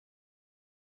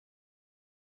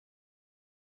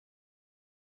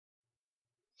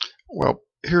Well,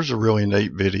 here's a really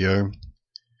neat video.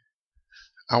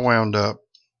 I wound up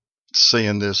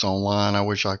seeing this online. I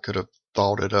wish I could have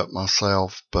thought it up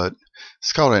myself, but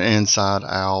it's called an inside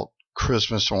out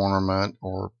Christmas ornament,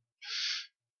 or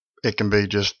it can be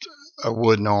just a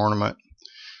wooden ornament.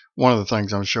 One of the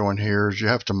things I'm showing here is you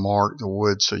have to mark the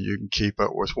wood so you can keep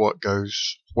up with what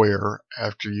goes where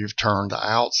after you've turned the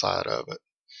outside of it.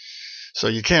 So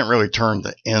you can't really turn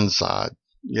the inside.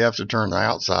 You have to turn the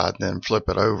outside, then flip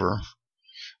it over,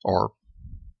 or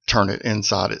turn it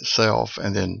inside itself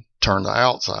and then turn the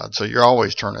outside. So you're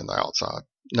always turning the outside.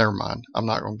 Never mind. I'm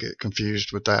not going to get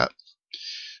confused with that.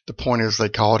 The point is they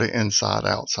call it inside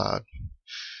outside.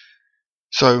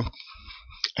 So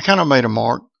I kind of made a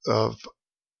mark of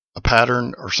a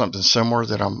pattern or something similar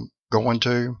that I'm going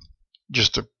to,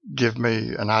 just to give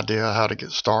me an idea how to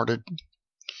get started.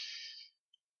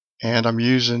 And I'm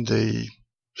using the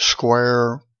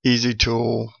square easy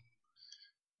tool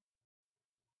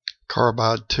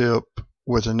carbide tip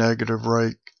with a negative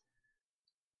rake.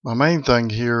 My main thing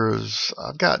here is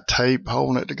I've got tape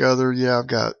holding it together. Yeah, I've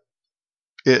got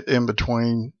it in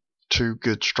between two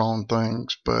good strong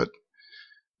things, but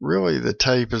really the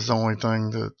tape is the only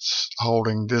thing that's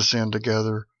holding this end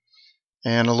together.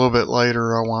 And a little bit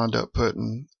later I wound up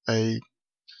putting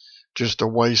just a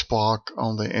waste block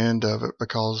on the end of it,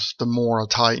 because the more I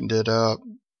tightened it up,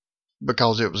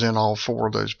 because it was in all four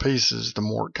of those pieces, the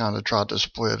more it kind of tried to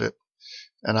split it.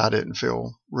 And I didn't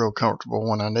feel real comfortable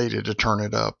when I needed to turn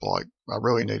it up. Like I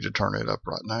really need to turn it up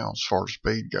right now as far as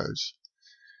speed goes.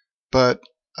 But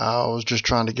I was just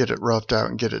trying to get it roughed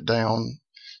out and get it down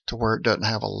to where it doesn't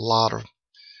have a lot of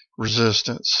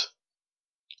resistance.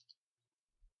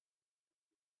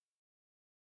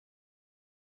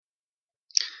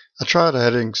 I tried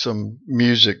adding some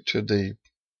music to the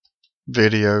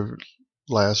video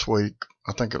last week.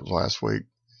 I think it was last week.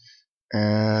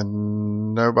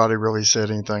 And nobody really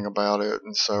said anything about it.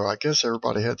 And so I guess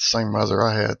everybody had the same mother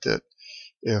I had, that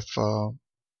if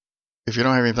you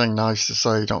don't have anything nice to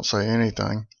say, don't say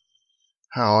anything.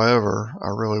 However, I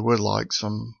really would like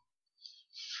some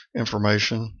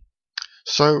information.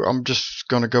 So I'm just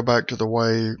going to go back to the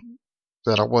way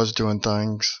that I was doing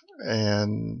things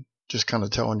and just kind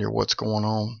of telling you what's going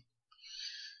on.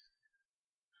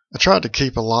 I tried to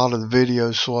keep a lot of the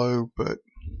video slow, but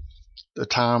the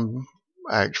time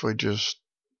actually just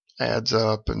adds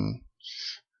up and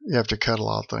you have to cut a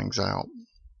lot of things out.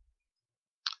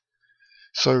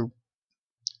 So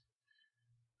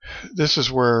this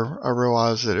is where I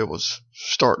realized that it was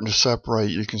starting to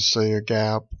separate. You can see a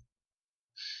gap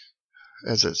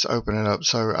as it's opening up.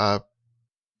 So I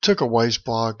took a waste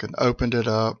block and opened it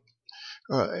up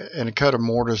and cut a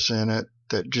mortise in it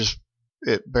that just,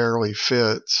 it barely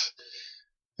fits.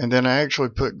 And then I actually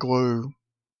put glue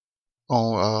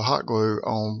on, hot glue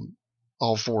on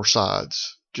all four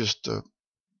sides just to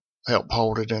help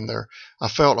hold it in there. I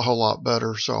felt a whole lot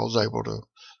better, so I was able to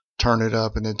turn it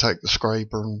up and then take the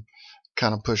scraper and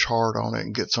kind of push hard on it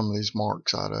and get some of these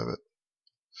marks out of it.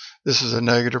 This is a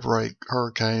negative rake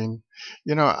Hurricane.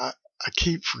 You know, I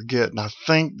keep forgetting. I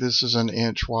think this is an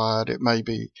inch wide. It may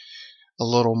be a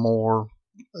little more.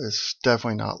 It's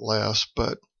definitely not less,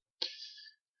 but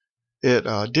it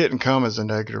didn't come as a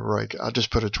negative rake. I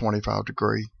just put a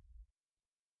 25-degree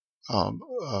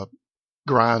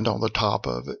grind on the top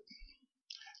of it.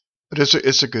 But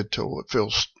it's a good tool. It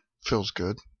feels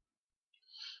good.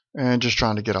 And just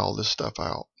trying to get all this stuff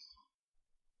out.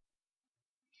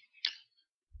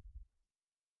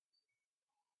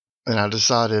 And I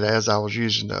decided as I was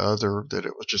using the other that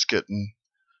it was just getting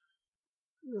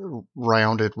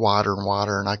rounded wider and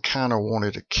wider, and I kind of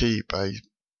wanted to keep a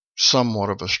somewhat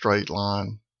of a straight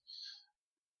line.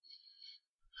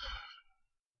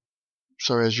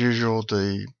 So as usual,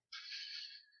 the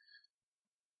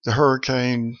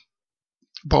Hurricane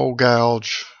bowl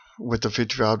gouge with the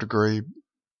 55-degree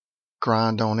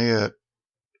grind on it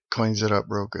cleans it up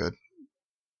real good.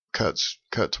 Cuts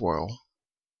well.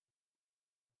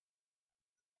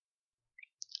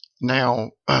 Now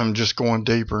I'm just going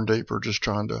deeper and deeper, just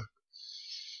trying to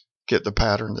get the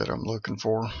pattern that I'm looking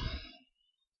for.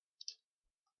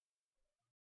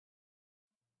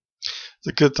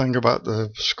 The good thing about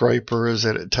the scraper is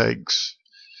that it takes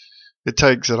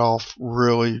it off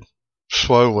really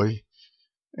slowly,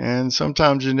 and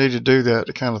sometimes you need to do that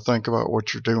to kind of think about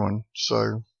what you're doing.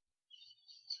 So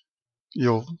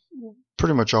you'll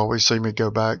pretty much always see me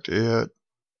go back to it,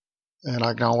 and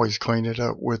I can always clean it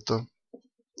up with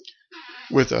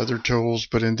other tools,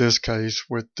 but in this case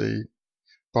with the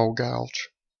bowl gouge.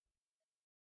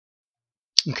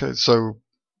 Okay, so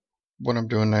what I'm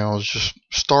doing now is just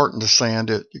starting to sand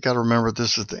it. You got to remember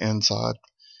this is the inside.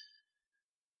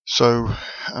 So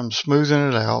I'm smoothing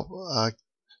it out. I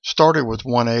started with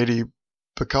 180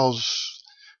 because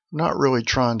I'm not really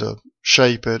trying to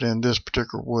shape it, and this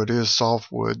particular wood is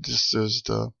softwood. This is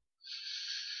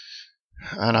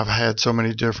and I've had so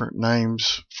many different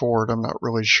names for it, I'm not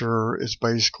really sure. It's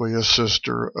basically a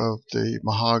sister of the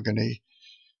mahogany.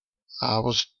 I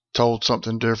was told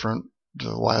something different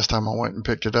the last time I went and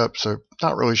picked it up, so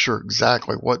not really sure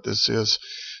exactly what this is.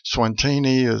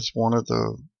 Swantini is one of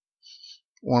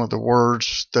the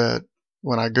words that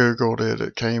when I googled it,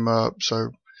 it came up.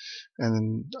 So,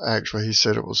 and actually he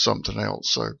said it was something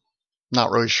else. So,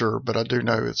 not really sure, but I do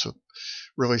know it's a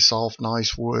really soft,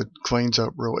 nice wood, cleans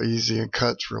up real easy and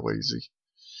cuts real easy.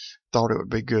 Thought it would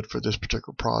be good for this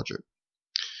particular project.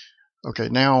 Okay,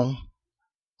 now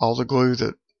all the glue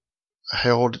that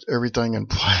held everything in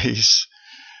place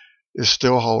is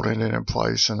still holding it in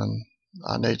place, and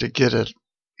I need to get it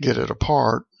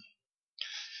apart.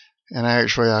 And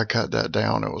actually I cut that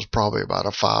down. It was probably about a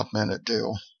 5-minute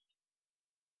deal.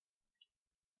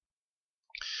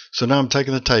 So now I'm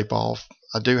taking the tape off.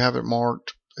 I do have it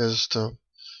marked as to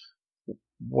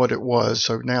what it was.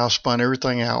 So now I spun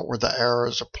everything out where the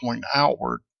arrows are pointing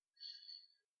outward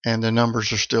and the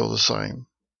numbers are still the same.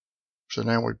 So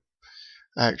now we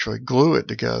actually glue it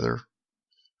together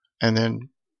and then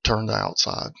turn the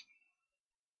outside.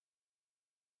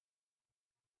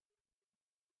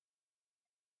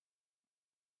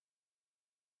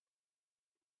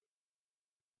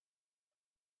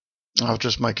 I was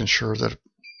just making sure that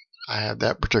I had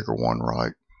that particular one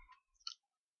right.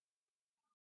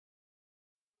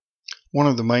 One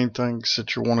of the main things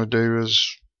that you want to do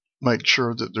is make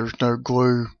sure that there's no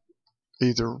glue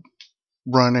either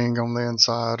running on the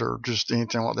inside or just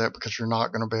anything like that, because you're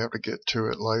not going to be able to get to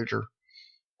it later,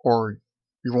 or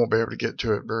you won't be able to get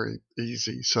to it very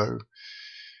easy. So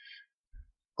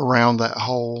around that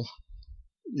hole,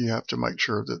 you have to make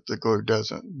sure that the glue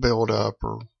doesn't build up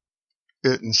or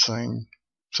it and sing.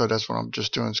 So that's what I'm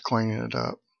just doing, is cleaning it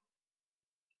up.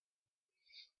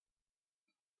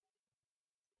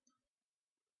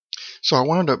 So I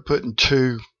wound up putting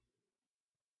two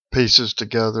pieces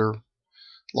together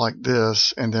like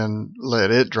this and then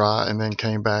let it dry, and then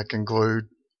came back and glued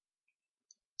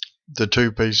the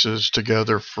two pieces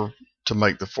together to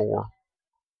make the four.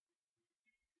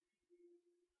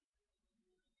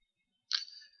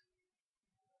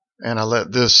 And I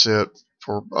let this sit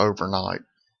for overnight.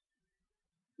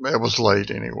 It was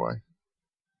late anyway.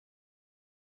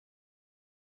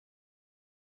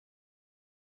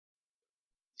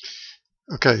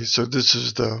 Okay, so this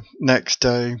is the next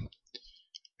day,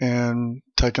 and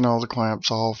taking all the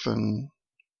clamps off and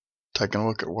taking a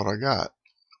look at what I got.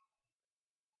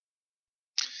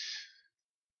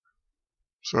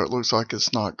 So it looks like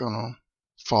it's not gonna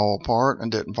fall apart,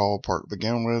 and didn't fall apart to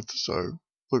begin with, so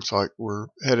looks like we're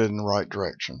headed in the right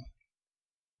direction.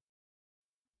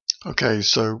 Okay,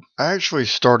 so I actually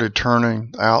started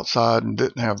turning outside and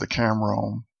didn't have the camera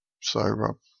on, so I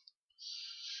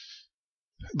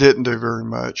didn't do very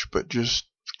much, but just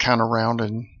kind of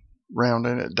rounding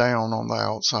it down on the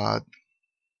outside.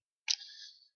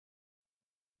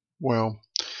 Well,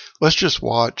 let's just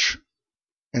watch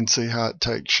and see how it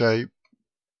takes shape,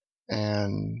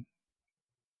 and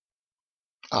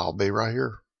I'll be right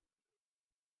here.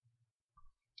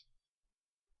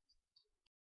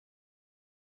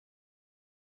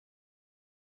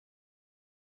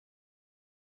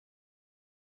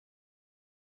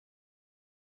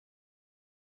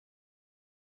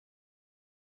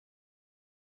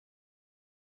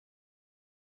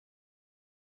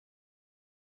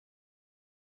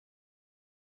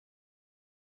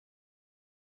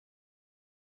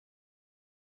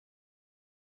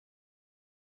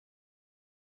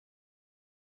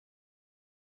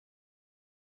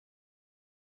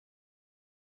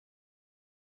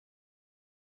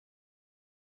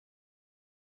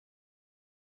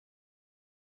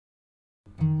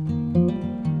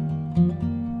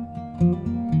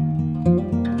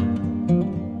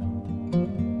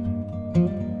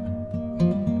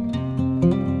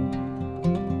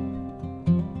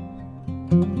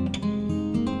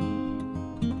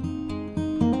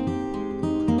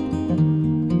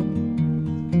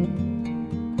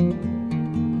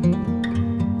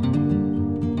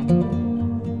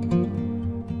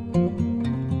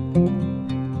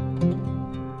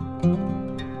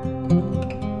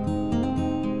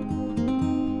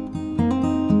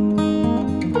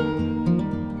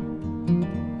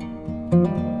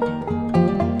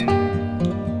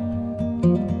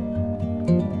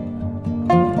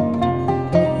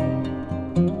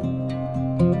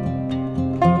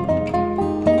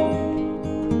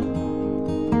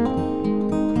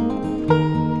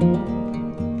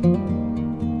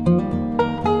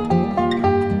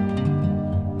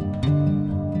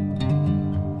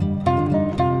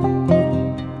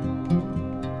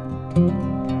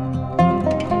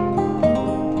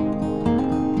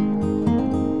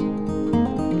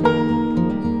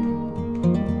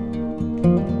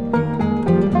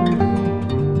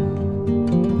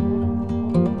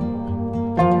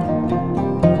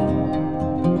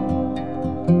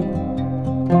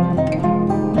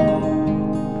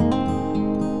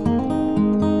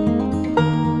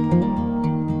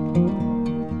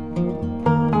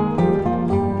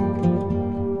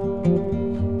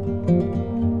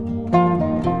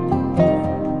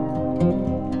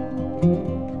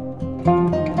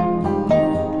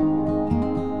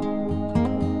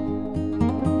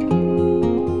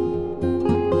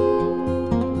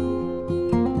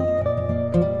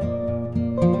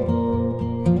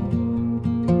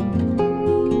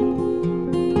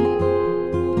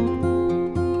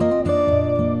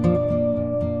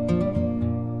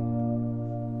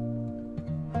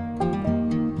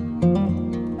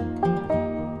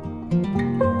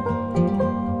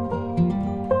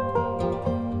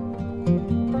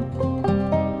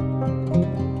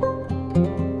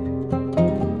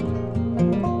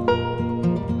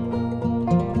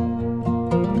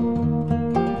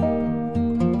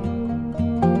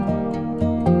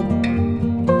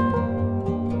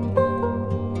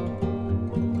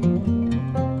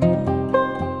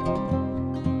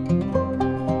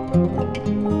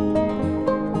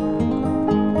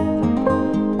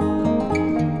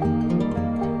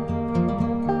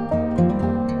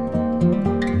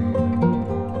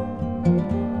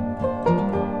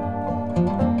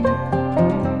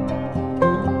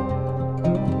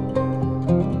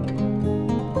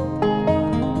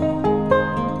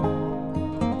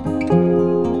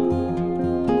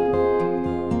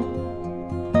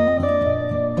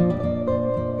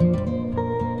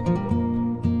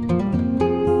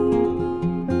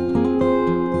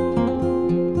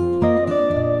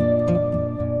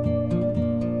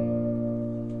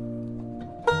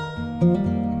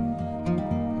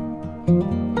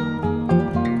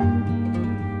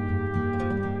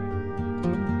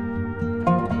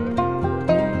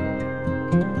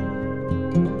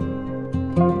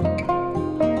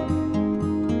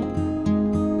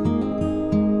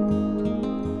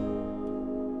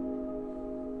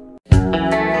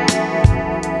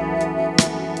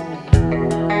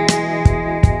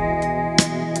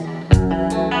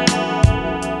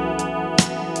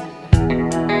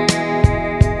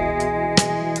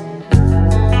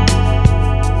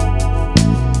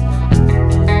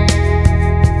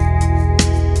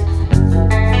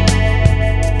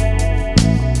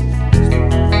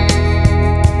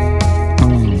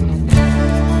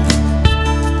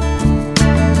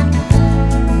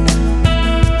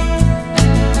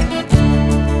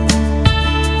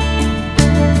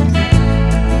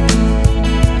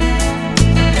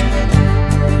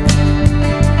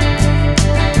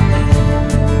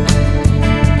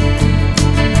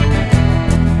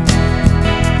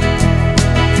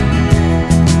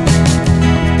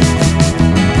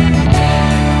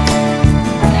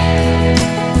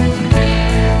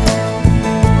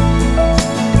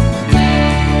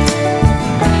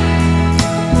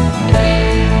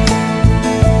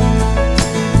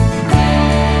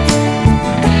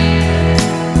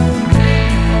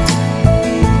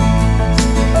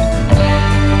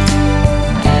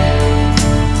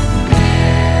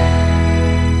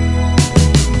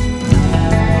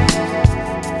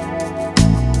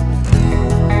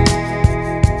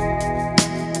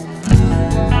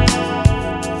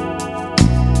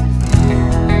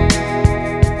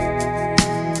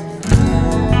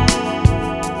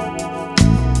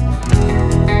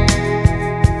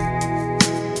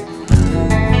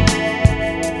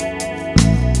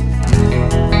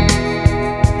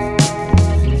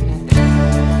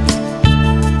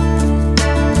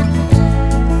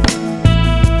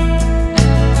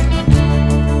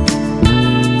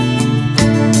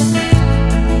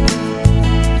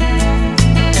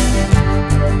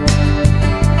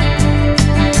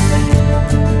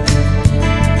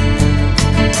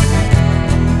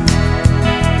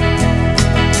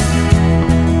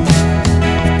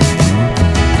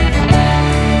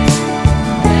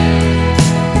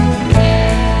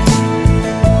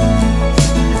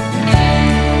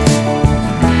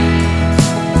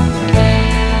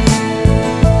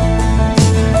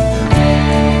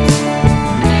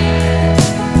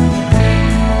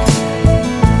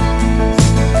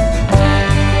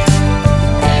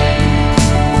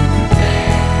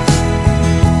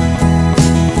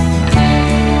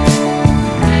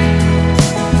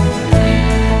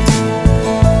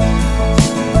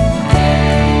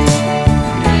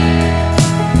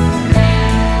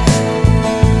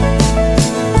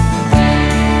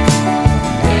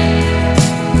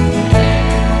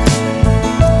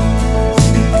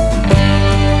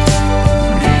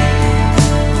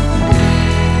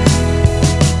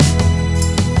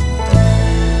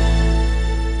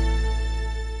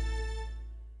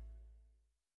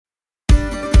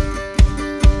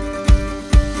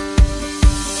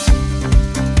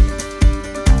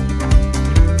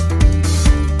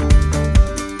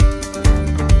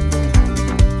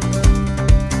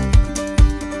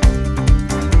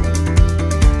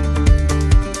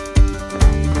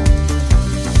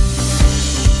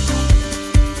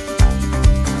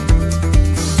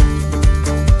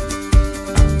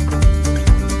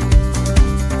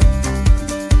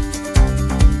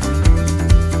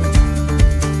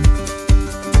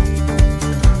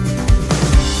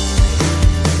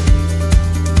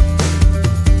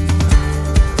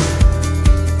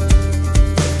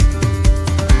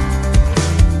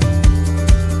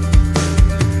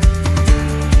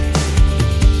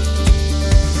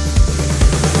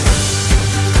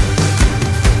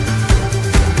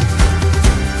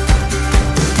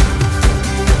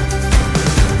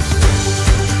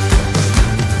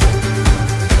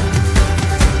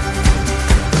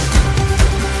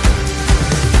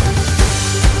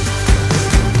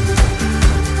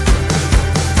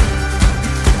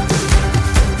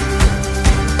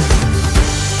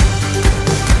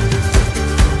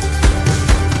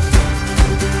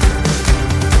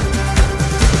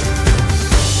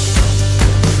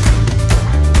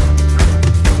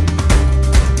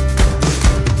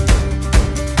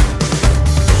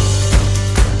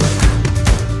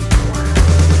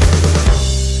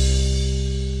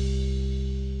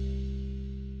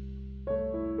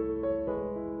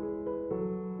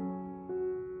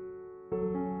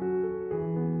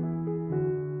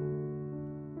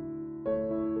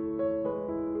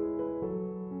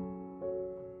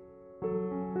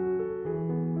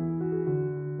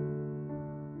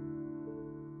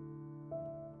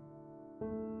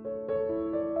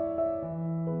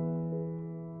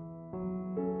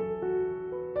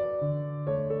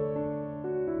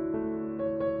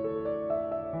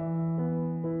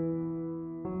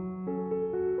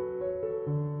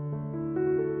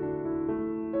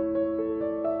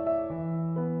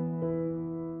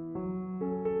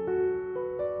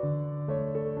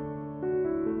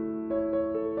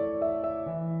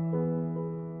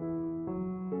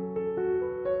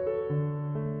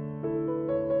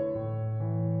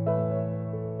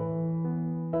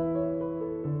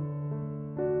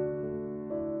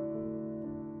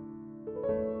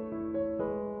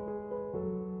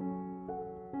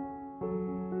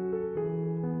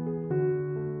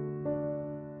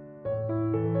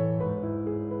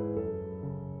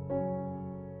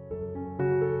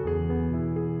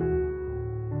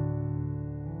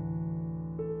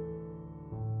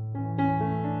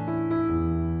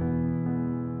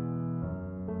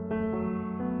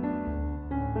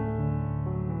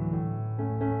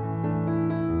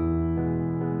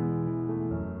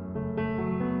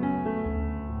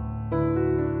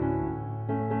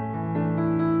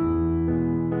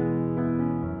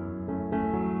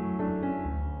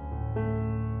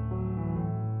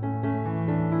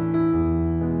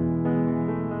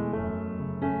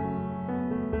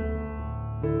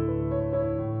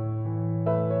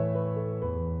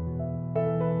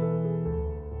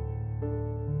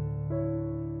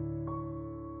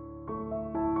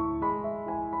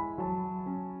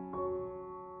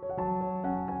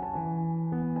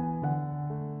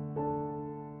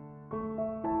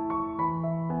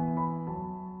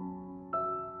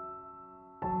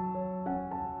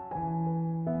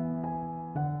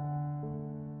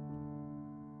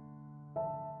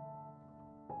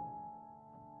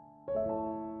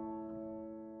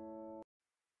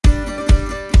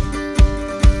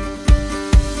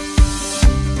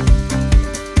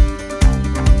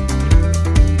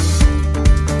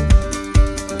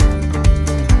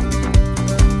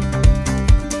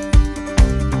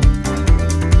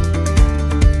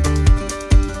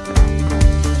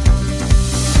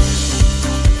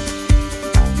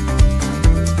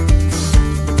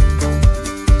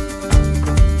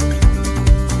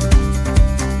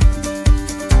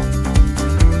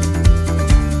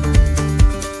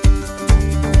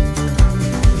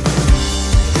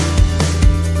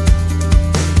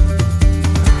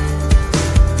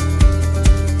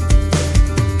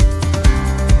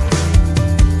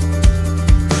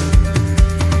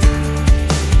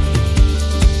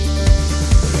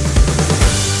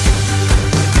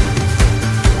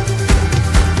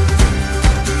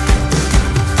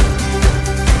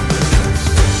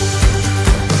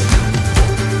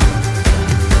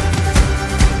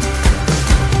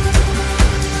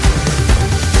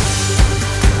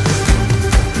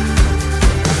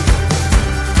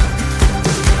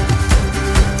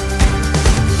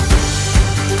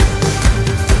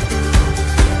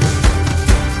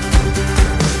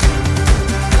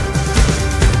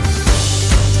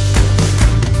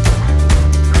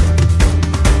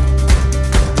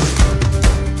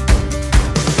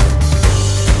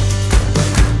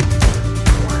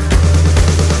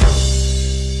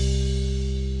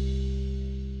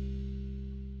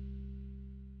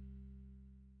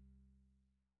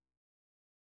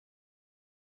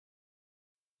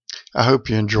 I hope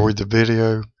you enjoyed the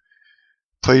video.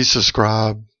 Please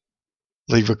subscribe,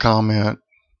 leave a comment,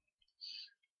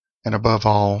 and above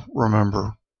all,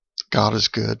 remember, God is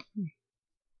good.